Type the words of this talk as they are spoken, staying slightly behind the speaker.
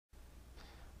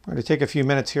I'm going to take a few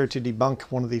minutes here to debunk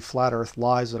one of the flat earth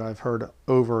lies that I've heard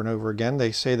over and over again.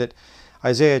 They say that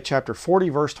Isaiah chapter 40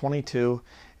 verse 22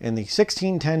 in the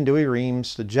 1610 Douay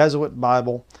Rheims, the Jesuit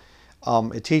Bible,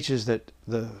 it teaches that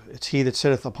it's he that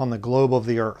sitteth upon the globe of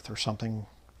the earth, or something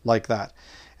like that.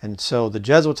 And so the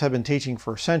Jesuits have been teaching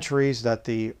for centuries that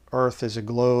the earth is a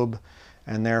globe,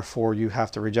 and therefore you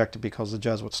have to reject it because the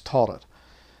Jesuits taught it.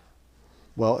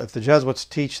 Well, if the Jesuits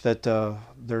teach that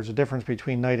there's a difference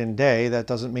between night and day, that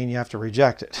doesn't mean you have to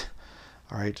reject it.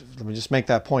 All right, let me just make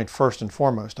that point first and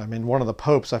foremost. I mean, one of the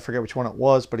popes, I forget which one it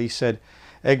was, but he said,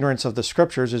 ignorance of the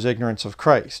scriptures is ignorance of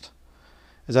Christ.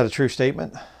 Is that a true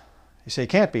statement? You say it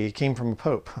can't be. It came from a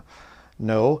pope.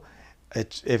 No,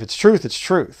 if it's truth, it's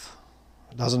truth.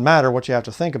 It doesn't matter what you have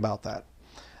to think about that.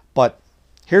 But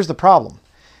here's the problem.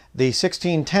 The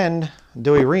 1610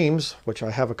 Douay Rheims, which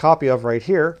I have a copy of right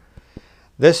here,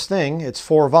 this thing, it's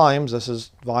 4 volumes. This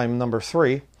is volume number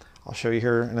 3. I'll show you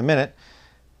here in a minute.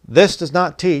 This does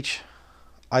not teach,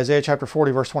 Isaiah chapter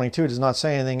 40 verse 22 does not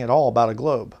say anything at all about a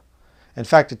globe. In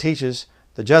fact, it teaches,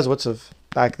 the Jesuits of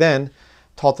back then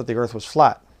taught that the earth was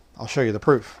flat. I'll show you the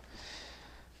proof.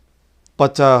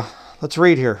 But let's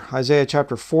read here. Isaiah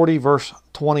chapter 40 verse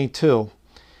 22.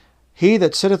 He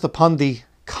that sitteth upon the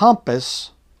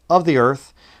compass of the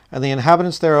earth, and the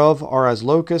inhabitants thereof are as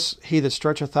locusts. He that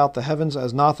stretcheth out the heavens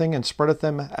as nothing, and spreadeth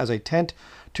them as a tent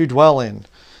to dwell in.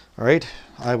 All right,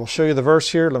 I will show you the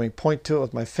verse here. Let me point to it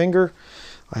with my finger.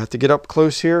 I have to get up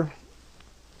close here.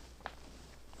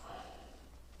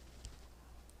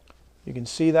 You can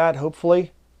see that,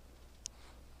 hopefully.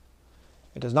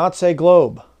 It does not say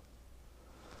globe.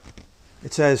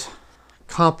 It says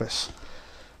compass.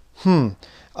 Now,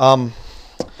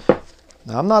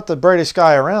 I'm not the brightest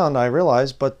guy around, I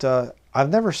realize, but I've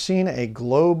never seen a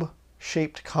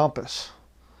globe-shaped compass.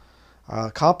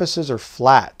 Compasses are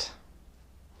flat.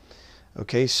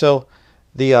 Okay, so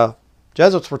the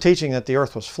Jesuits were teaching that the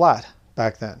earth was flat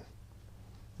back then.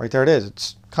 Right there it is.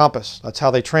 It's compass. That's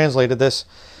how they translated this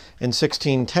in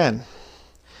 1610.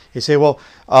 You say, well,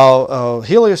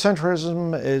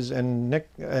 heliocentrism is, and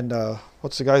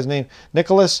what's the guy's name?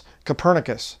 Nicholas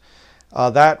Copernicus.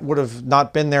 That would have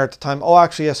not been there at the time. Oh,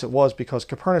 actually, yes, it was, because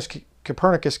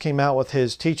Copernicus came out with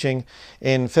his teaching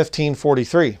in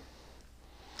 1543.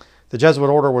 The Jesuit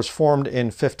order was formed in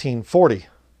 1540.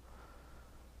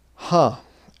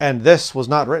 And this was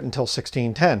not written until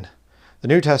 1610. The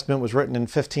New Testament was written in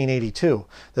 1582.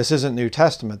 This isn't New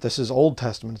Testament. This is Old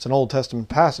Testament. It's an Old Testament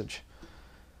passage.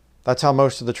 That's how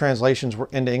most of the translations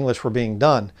into English were being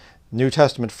done. New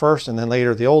Testament first, and then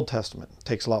later the Old Testament. It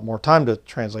takes a lot more time to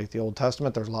translate the Old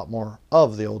Testament. There's a lot more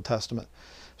of the Old Testament.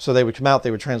 So they would come out, they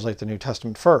would translate the New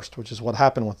Testament first, which is what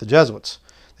happened with the Jesuits.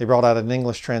 They brought out an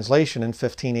English translation in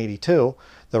 1582,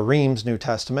 the Rheims New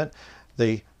Testament.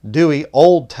 The Douay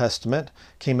Old Testament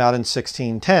came out in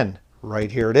 1610.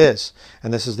 Right here it is.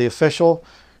 And this is the official,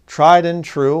 tried and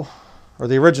true, or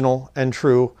the original and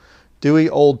true, Douay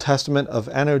Old Testament of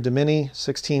Anno Domini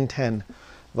 1610.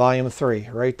 Volume 3,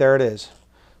 right there it is.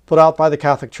 Put out by the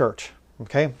Catholic Church.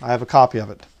 Okay, I have a copy of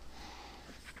it.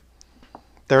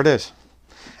 There it is.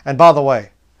 And by the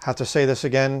way, I have to say this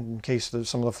again in case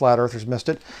some of the flat earthers missed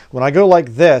it. When I go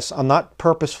like this, I'm not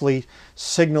purposefully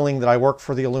signaling that I work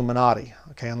for the Illuminati,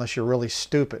 okay, unless you're really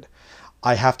stupid.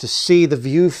 I have to see the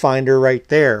viewfinder right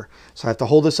there. So I have to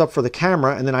hold this up for the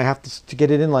camera, and then I have to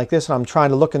get it in like this, and I'm trying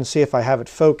to look and see if I have it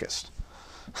focused.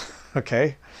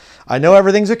 Okay? I know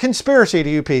everything's a conspiracy to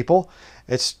you people.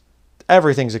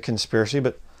 Everything's a conspiracy,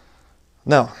 but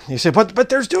no. You say, but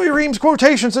there's Douay Rheims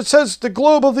quotations. It says the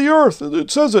globe of the earth.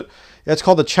 It says it. It's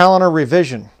called the Challoner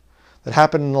Revision that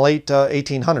happened in the late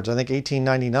 1800s, I think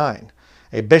 1899.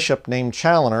 A bishop named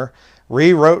Challoner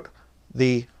rewrote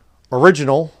the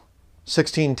original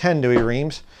 1610 Douay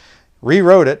Rheims,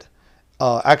 rewrote it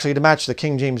actually to match the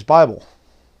King James Bible.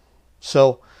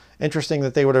 So interesting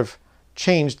that they would have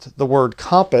changed the word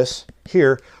compass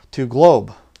here to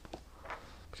globe,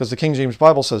 because the King James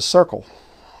Bible says circle.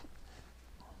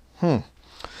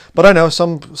 But I know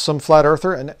some flat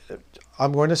earther, and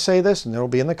I'm going to say this, and it'll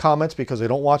be in the comments because they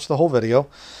don't watch the whole video.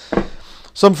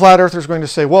 Some flat earthers are going to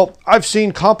say, well, I've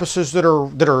seen compasses that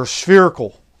are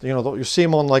spherical. You know, you see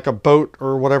them on like a boat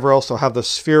or whatever else. They'll have the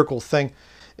spherical thing.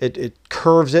 It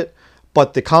curves it,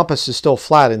 but the compass is still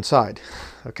flat inside.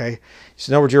 Okay. So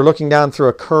in other words, you're looking down through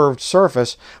a curved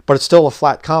surface, but it's still a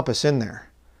flat compass in there.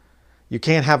 You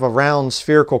can't have a round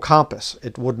spherical compass.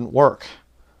 It wouldn't work.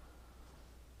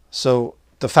 So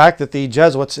the fact that the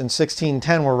Jesuits in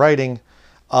 1610 were writing,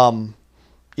 you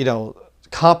know,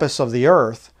 compass of the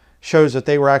earth shows that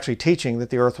they were actually teaching that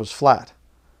the earth was flat.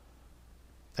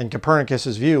 And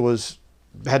Copernicus's view was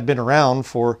had been around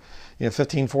for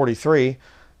 1543.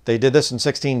 They did this in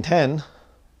 1610,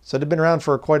 so it had been around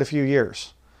for quite a few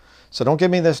years. So don't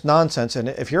give me this nonsense. And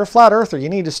if you're a flat earther, you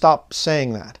need to stop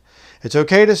saying that. It's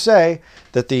okay to say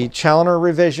that the Challoner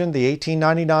revision, the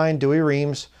 1899 Douay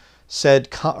Rheims, said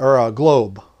a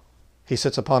globe. He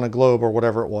sits upon a globe, or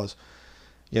whatever it was.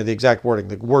 The exact wording.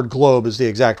 The word globe is the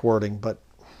exact wording, but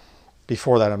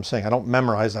before that I'm saying I don't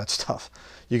memorize that stuff.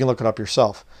 You can look it up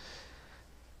yourself.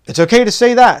 It's okay to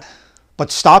say that, but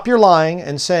stop your lying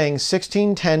and saying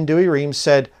 1610 Douay Rheims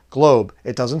said globe.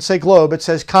 It doesn't say globe, it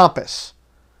says compass.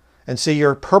 And see,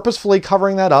 you're purposefully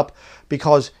covering that up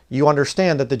because you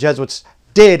understand that the Jesuits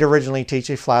did originally teach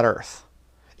a flat earth,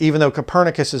 even though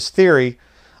Copernicus's theory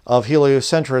of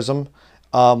heliocentrism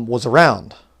was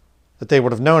around, that they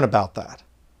would have known about that.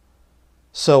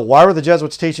 So why were the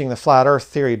Jesuits teaching the flat earth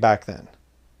theory back then?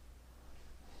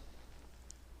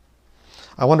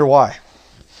 I wonder why.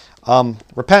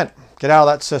 Repent. Get out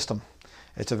of that system.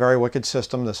 It's a very wicked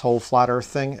system, this whole flat earth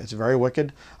thing. It's very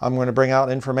wicked. I'm going to bring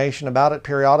out information about it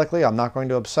periodically. I'm not going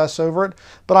to obsess over it.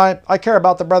 But I care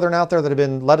about the brethren out there that have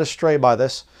been led astray by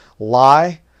this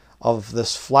lie of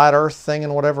this flat earth thing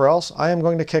and whatever else. I am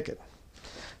going to kick it.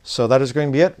 So that is going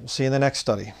to be it. We'll see you in the next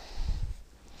study.